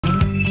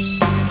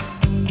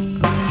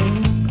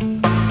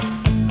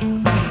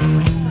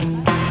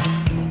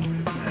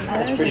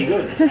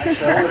good.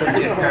 So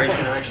Jeff Perry's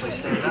going to actually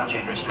stand up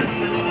generously. 30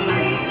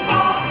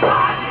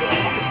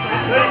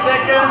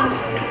 seconds.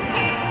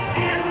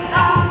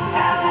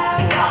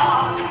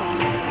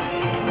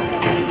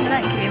 They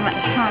don't give you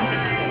much time.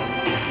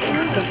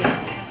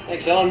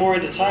 Thanks, Alan. More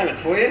entertainment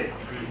for you.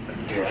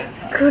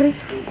 Good.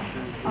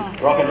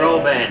 Rock and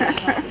roll band.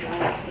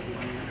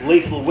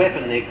 Lethal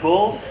Weapon, they're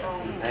called.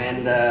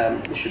 And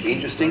this should be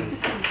interesting.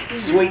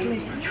 Sweet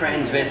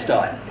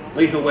Transvestite.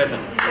 Lethal Weapon.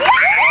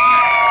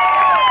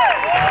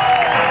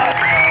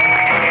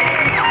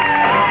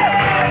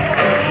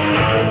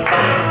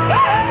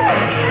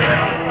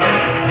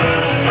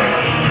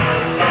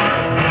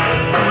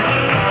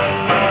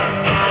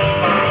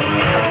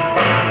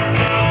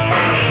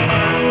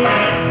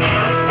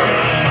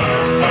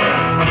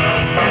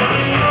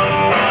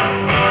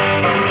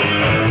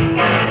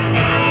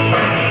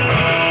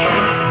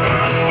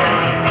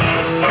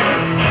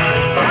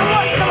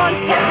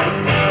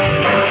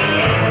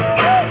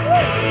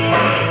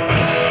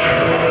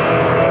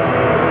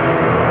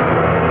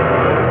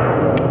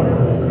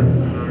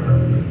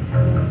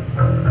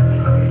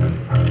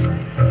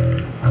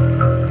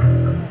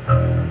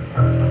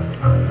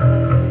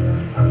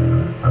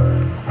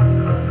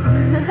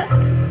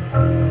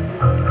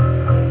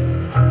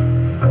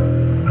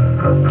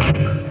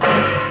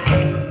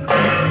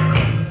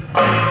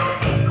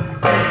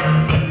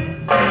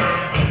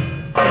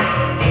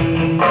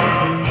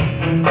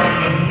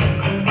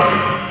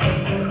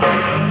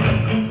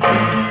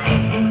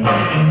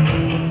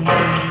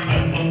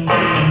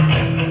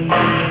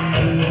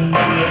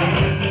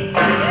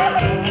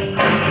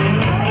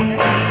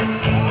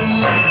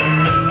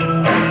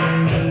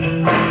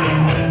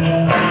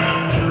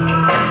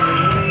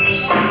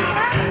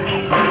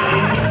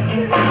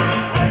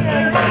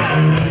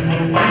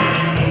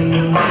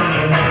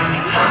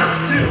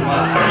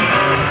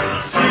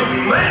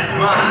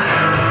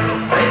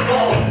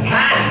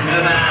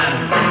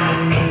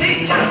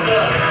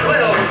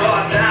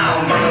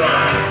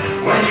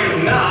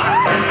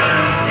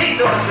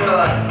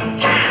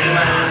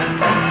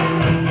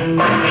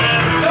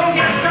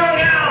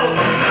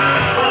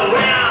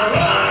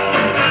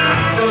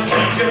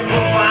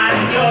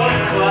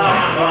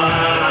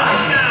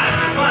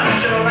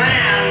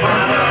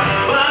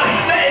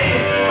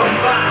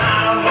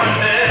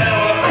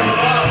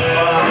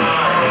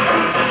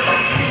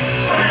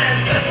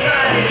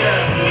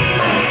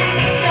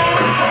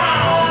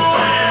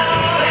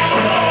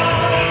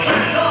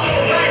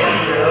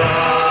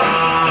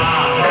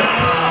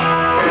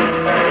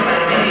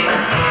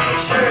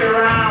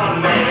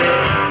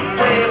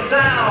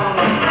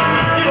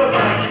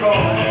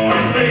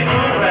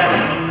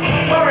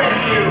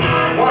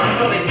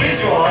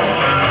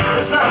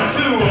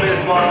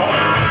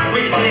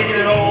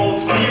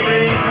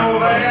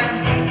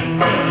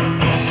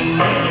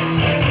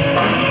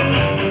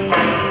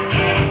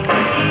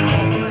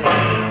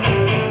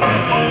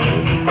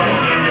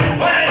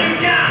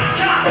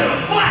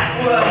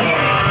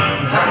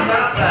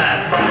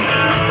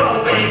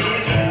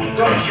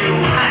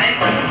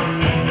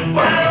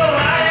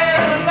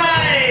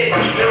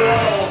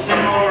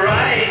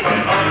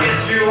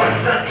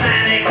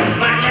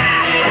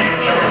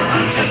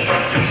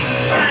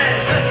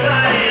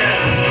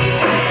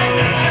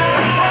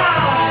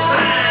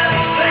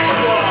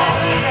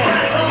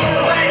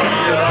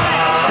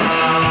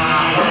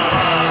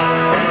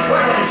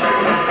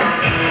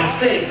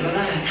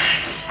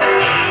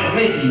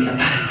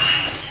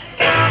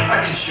 I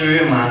could show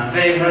you my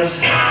favorite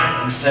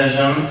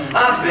obsession.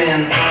 I've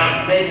been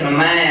making a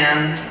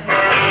man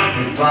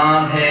with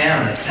blonde hair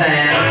and a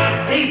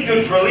tan. He's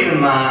good for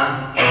relieving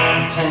my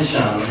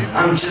tension.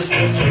 I'm just a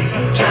sweet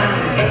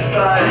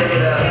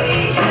transvestite.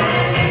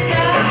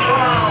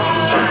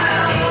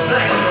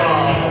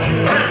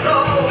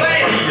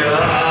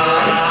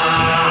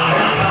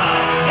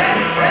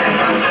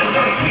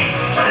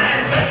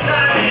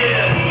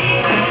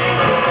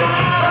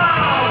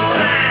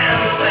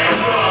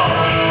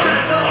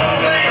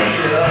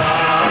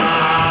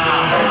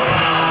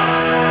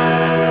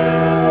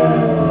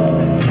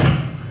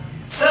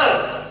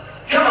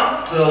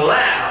 To the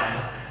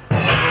lab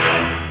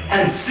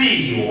and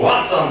see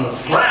what's on the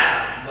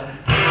slab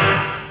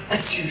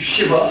as you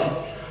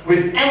shiver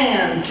with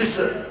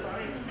anticipation.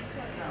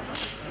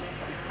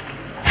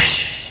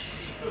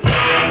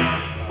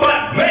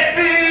 But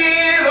maybe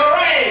the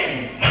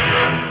rain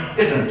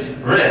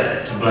isn't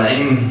really to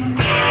blame.